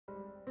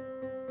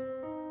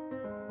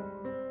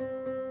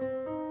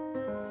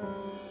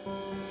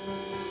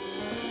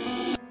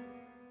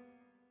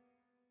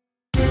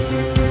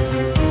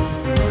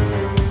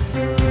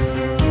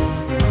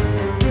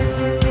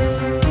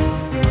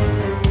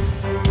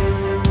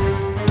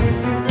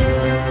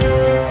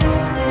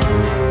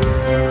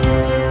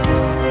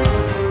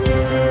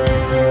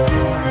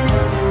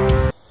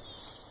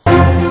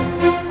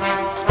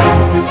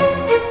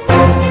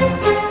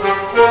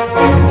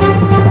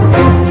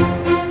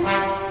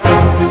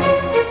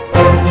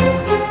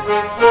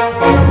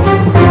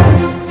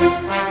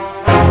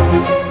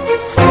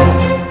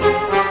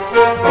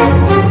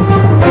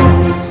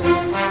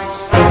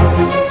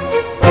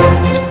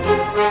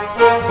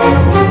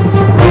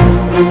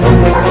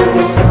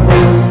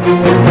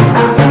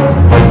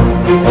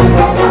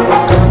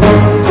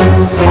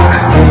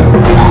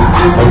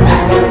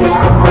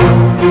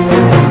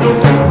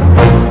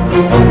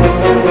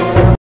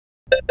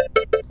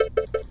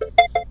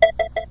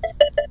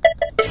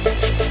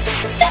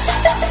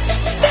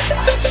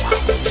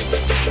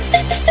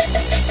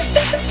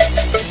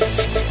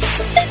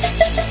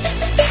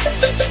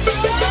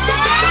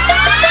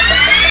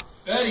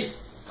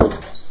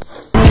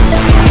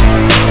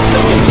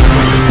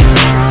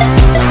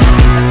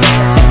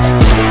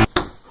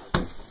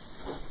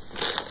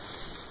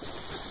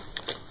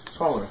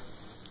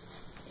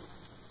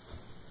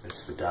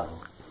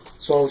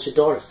wrong with your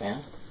daughter, fam?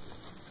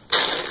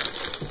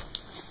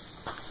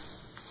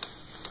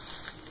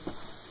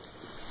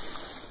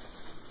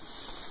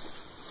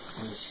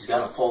 I mean, she's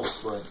got a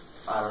pulse, but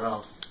I don't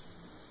know.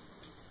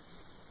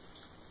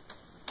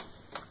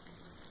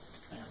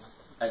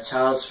 A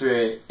child's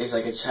spirit is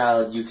like a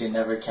child you can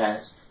never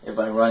catch, and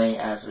by running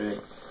after it,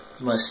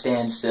 you must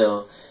stand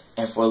still,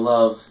 and for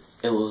love,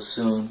 it will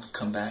soon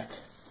come back.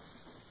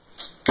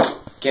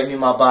 Get me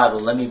my Bible,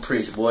 let me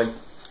preach, boy.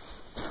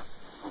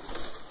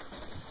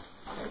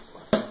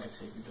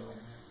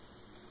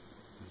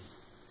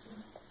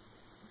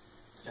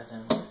 Got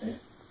that one there?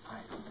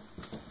 Alright.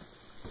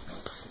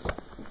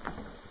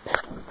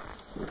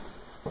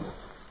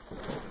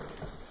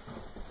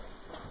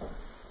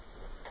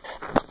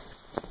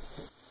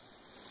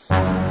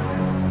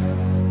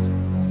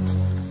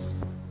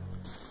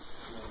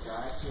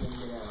 God came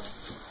down.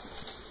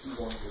 He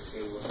wanted to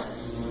save us.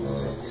 He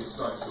sent his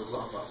son to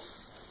love us.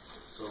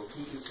 So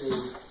he can save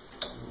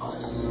us.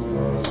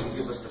 He can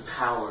give us the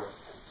power to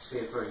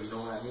save her. You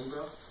know what I mean,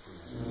 bro?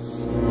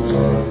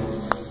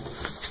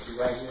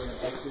 Right here in the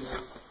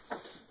Exodus.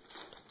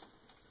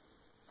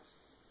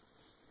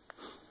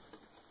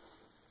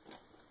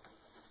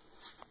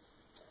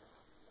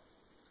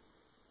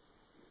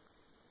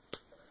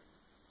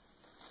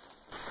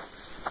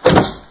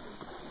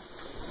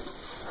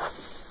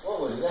 What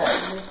was that?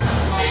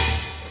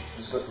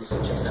 Let's look and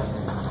check it out.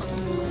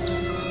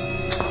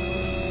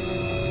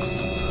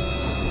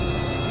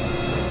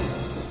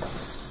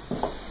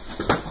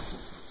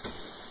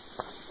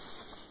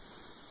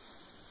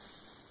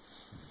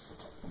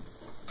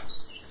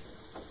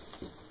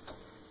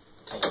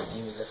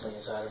 Is definitely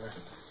inside of her.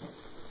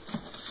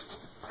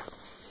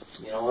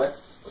 You know what?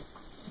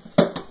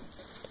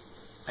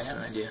 I got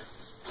an idea.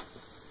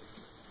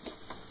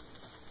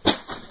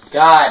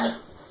 God!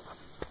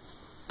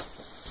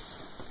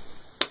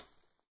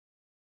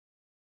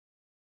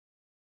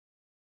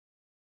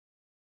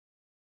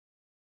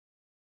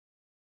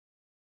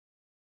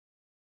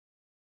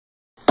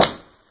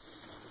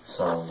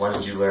 So, when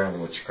did you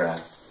learn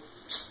witchcraft?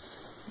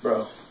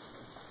 Bro.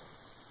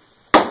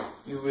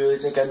 You really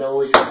think I know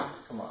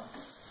witchcraft? Come on.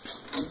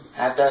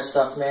 Half that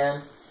stuff,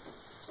 man,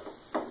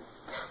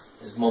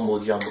 is mumbo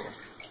jumbo.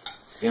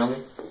 Feel me?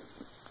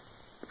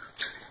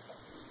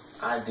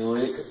 I do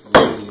it because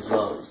ladies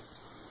love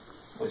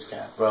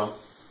witchcraft, bro.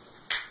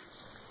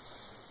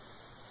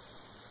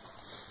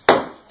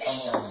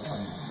 Damn.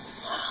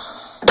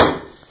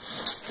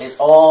 It's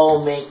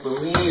all make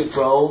believe,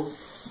 bro.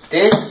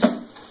 This,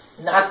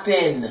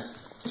 nothing.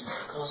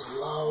 Girls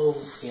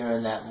love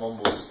hearing that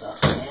mumbo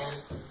stuff, man.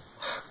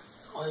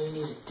 That's all you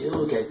need to do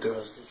to get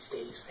girls these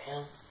days,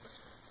 fam.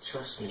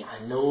 Trust me, I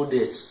know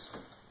this.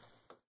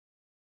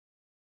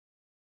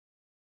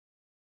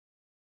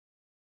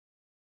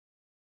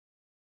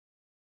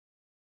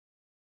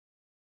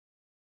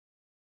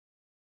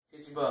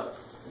 Tituba,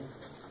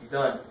 you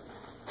done.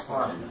 Come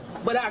on.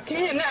 But I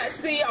cannot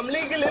see. I'm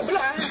legally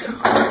blind.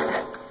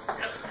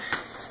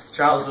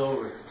 Trial's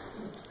over.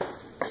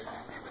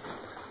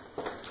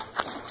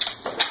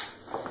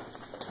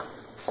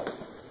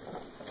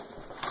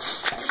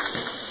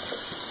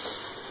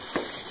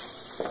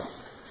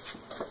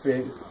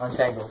 Big,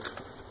 untangle.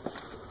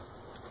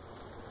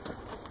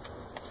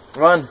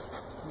 Run.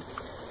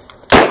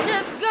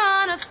 Just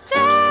gonna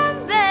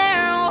stand there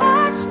and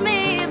watch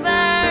me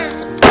burn.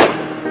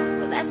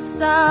 Well,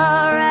 that's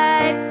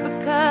alright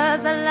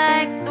because I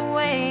like the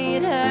way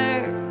it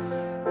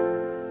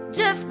hurts.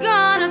 Just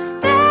gonna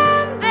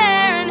stand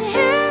there and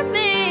hear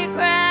me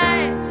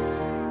cry.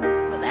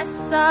 Well,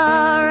 that's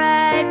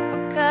alright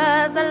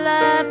because I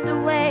love the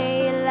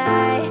way you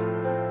lie.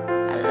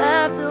 I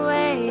love the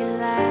way you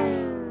lie.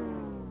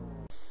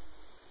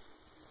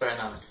 Right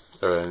now.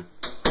 Alright.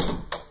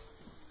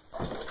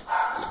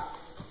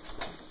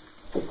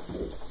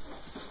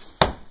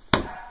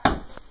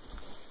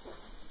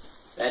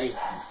 Betty.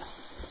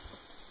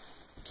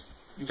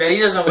 Betty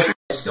doesn't wake up.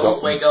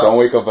 Don't wake up. Don't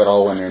wake up at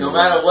all when you're in No the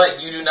matter room.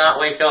 what, you do not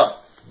wake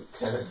up.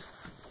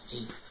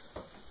 Jesus.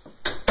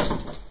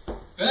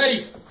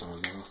 Betty!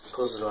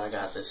 Close the door, I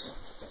got this.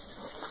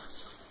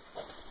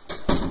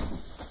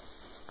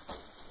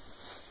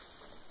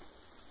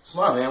 Come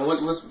on, man.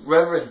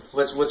 Reverend?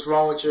 What's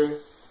wrong with your...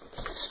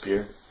 It's the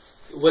spear.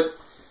 What? You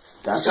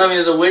That's tell me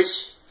there's a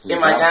witch in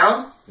my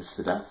town? It's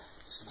the devil.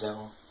 It's the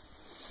devil.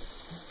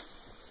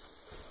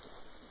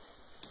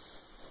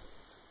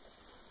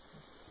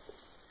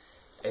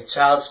 A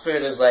child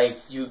spirit is like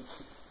you.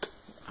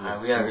 Alright,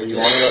 we gotta read You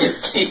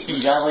this.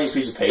 You got like a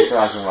piece of paper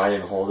I can write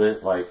and hold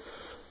it like.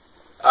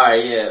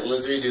 Alright, yeah,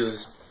 let's redo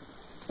this.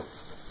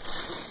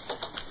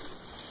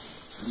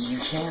 You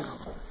can't.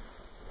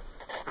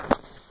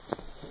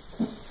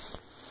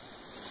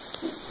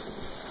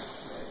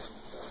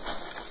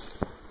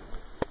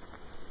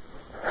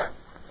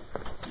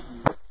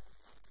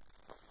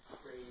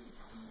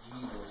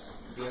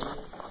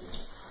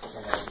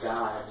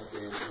 God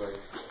is like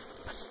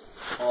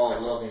all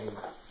loving.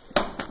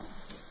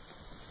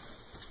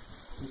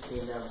 He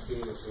came down to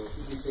save us, so if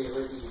he can save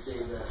us, he can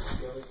save us. You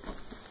feel me?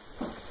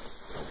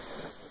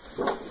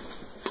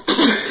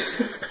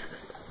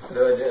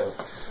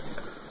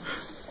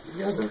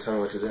 doesn't tell me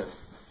what to do.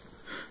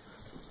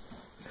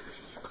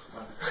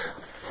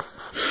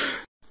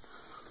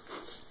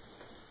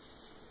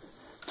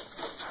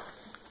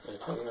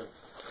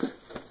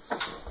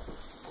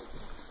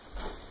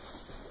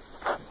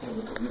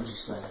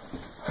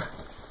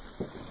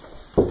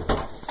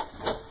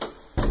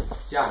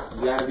 Jacques,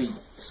 you gotta be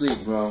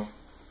asleep, bro.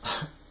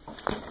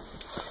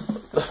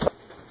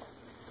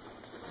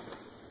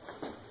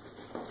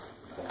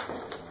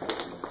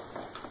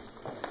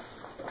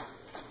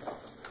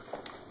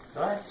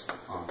 Alright.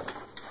 Oh,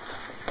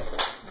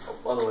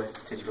 by the way,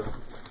 Tituba.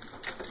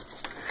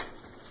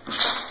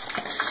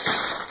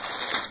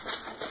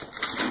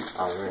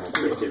 I'm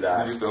gonna do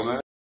that. Did you film that?